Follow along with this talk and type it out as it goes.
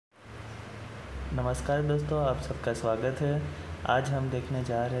नमस्कार दोस्तों, आप सबका स्वागत है। आज हम देखने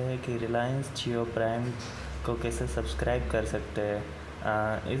जा रहे हैं कि रिलायंस जियो प्राइम को कैसे सब्सक्राइब कर सकते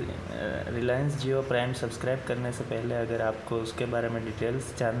हैं। रिलायंस जियो प्राइम सब्सक्राइब करने से पहले अगर आपको उसके बारे में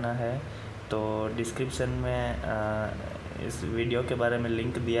डिटेल्स जानना है तो डिस्क्रिप्शन में इस वीडियो के बारे में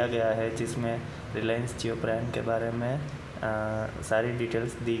लिंक दिया गया है, जिसमें रिलायंस जियो प्राइम के बारे में सारी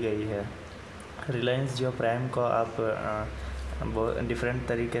डिटेल्स दी गई है। रिलायंस जियो प्राइम को आप बहुत डिफरेंट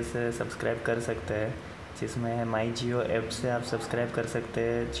तरीके से सब्सक्राइब कर सकते हैं, जिसमें है MyJio ऐप से आप सब्सक्राइब कर सकते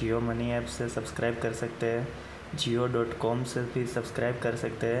हैं, JioMoney ऐप से सब्सक्राइब कर सकते हैं, Jio.com से भी सब्सक्राइब कर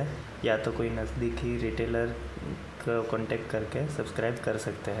सकते हैं, या तो कोई नज़दीकी रिटेलर को कांटेक्ट करके सब्सक्राइब कर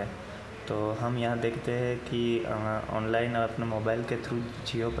सकते हैं। तो हम यहाँ देखते हैं कि ऑनलाइन अपने मोबाइल के थ्रू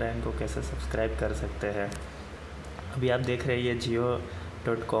जियो प्राइम को कैसे सब्सक्राइब कर सकते हैं। अभी आप देख रहे हैं ये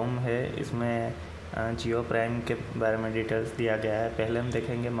Jio.com है, इसमें जियो प्राइम के बारे में डिटेल्स दिया गया है। पहले हम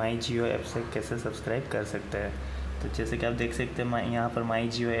देखेंगे MyJio ऐप से कैसे सब्सक्राइब कर सकते हैं। तो जैसे कि आप देख सकते हैं यहाँ पर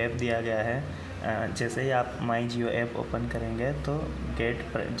MyJio ऐप दिया गया है। जैसे ही आप MyJio ऐप ओपन करेंगे तो गेट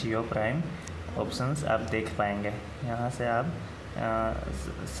जियो प्राइम ऑप्शंस आप देख पाएंगे। यहाँ से आप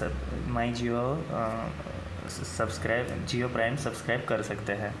MyJio जियो प्राइम सब्सक्राइब कर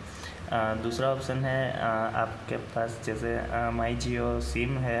सकते हैं। दूसरा ऑप्शन है आपके पास जैसे MyJio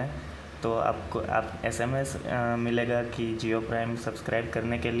सिम है तो आपको SMS मिलेगा कि जियो प्राइम सब्सक्राइब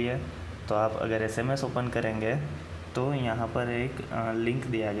करने के लिए। तो आप अगर SMS ओपन करेंगे तो यहाँ पर एक लिंक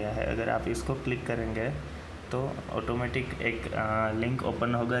दिया गया है। अगर आप इसको क्लिक करेंगे तो ऑटोमेटिक एक लिंक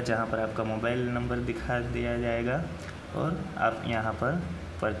ओपन होगा, जहाँ पर आपका मोबाइल नंबर दिखा दिया जाएगा और आप यहाँ पर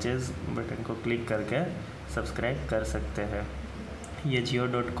परचेज़ बटन को क्लिक करके सब्सक्राइब कर सकते हैं। ये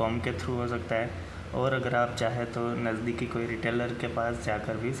Jio.com के थ्रू हो सकता है, और अगर आप चाहें तो नज़दीकी कोई रिटेलर के पास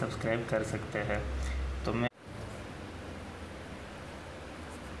जाकर भी सब्सक्राइब कर सकते हैं। तो मैं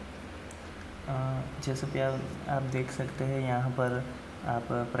जैसे कि आप देख सकते हैं, यहाँ पर आप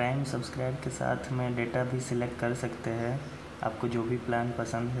प्राइम सब्सक्राइब के साथ में डेटा भी सिलेक्ट कर सकते हैं। आपको जो भी प्लान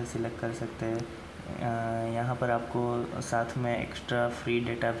पसंद है सिलेक्ट कर सकते हैं। यहाँ पर आपको साथ में एक्स्ट्रा फ्री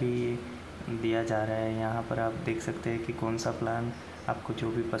डेटा भी दिया जा रहा है। यहाँ पर आप देख सकते हैं कि कौन सा प्लान आपको जो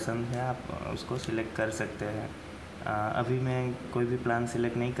भी पसंद है आप उसको सिलेक्ट कर सकते हैं। अभी मैं कोई भी प्लान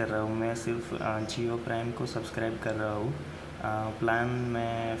सिलेक्ट नहीं कर रहा हूँ, मैं सिर्फ जियो प्राइम को सब्सक्राइब कर रहा हूँ। प्लान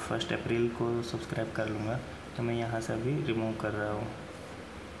मैं 1 अप्रैल को सब्सक्राइब कर लूँगा, तो मैं यहाँ से अभी रिमूव कर रहा हूँ।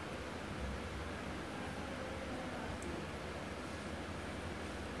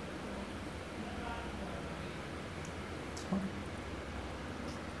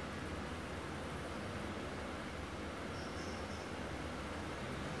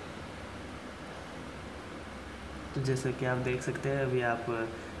 तो जैसे कि आप देख सकते हैं, अभी आप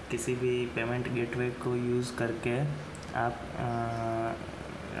किसी भी पेमेंट गेटवे को यूज़ करके आप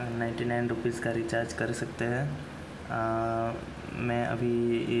 99 रुपीज़ का रिचार्ज कर सकते हैं। मैं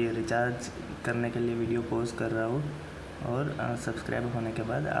अभी ये रिचार्ज करने के लिए वीडियो पॉज कर रहा हूँ और सब्सक्राइब होने के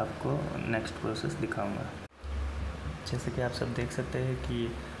बाद आपको नेक्स्ट प्रोसेस दिखाऊंगा। जैसे कि आप सब देख सकते हैं कि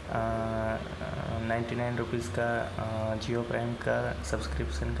 99 रुपीज़ का जियो प्राइम का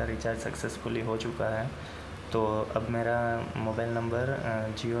सब्सक्रिप्शन का रिचार्ज सक्सेसफुली हो चुका है। तो अब मेरा मोबाइल नंबर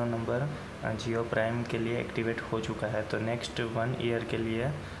जियो प्राइम के लिए एक्टिवेट हो चुका है। तो नेक्स्ट 1 ईयर के लिए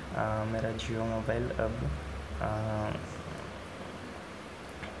मेरा जियो मोबाइल अब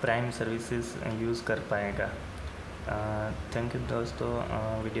प्राइम सर्विसेज यूज़ कर पाएगा। थैंक यू दोस्तों,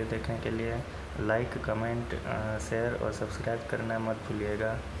 वीडियो देखने के लिए। लाइक, कमेंट, शेयर और सब्सक्राइब करना मत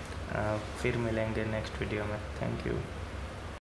भूलिएगा। फिर मिलेंगे नेक्स्ट वीडियो में। Thank you.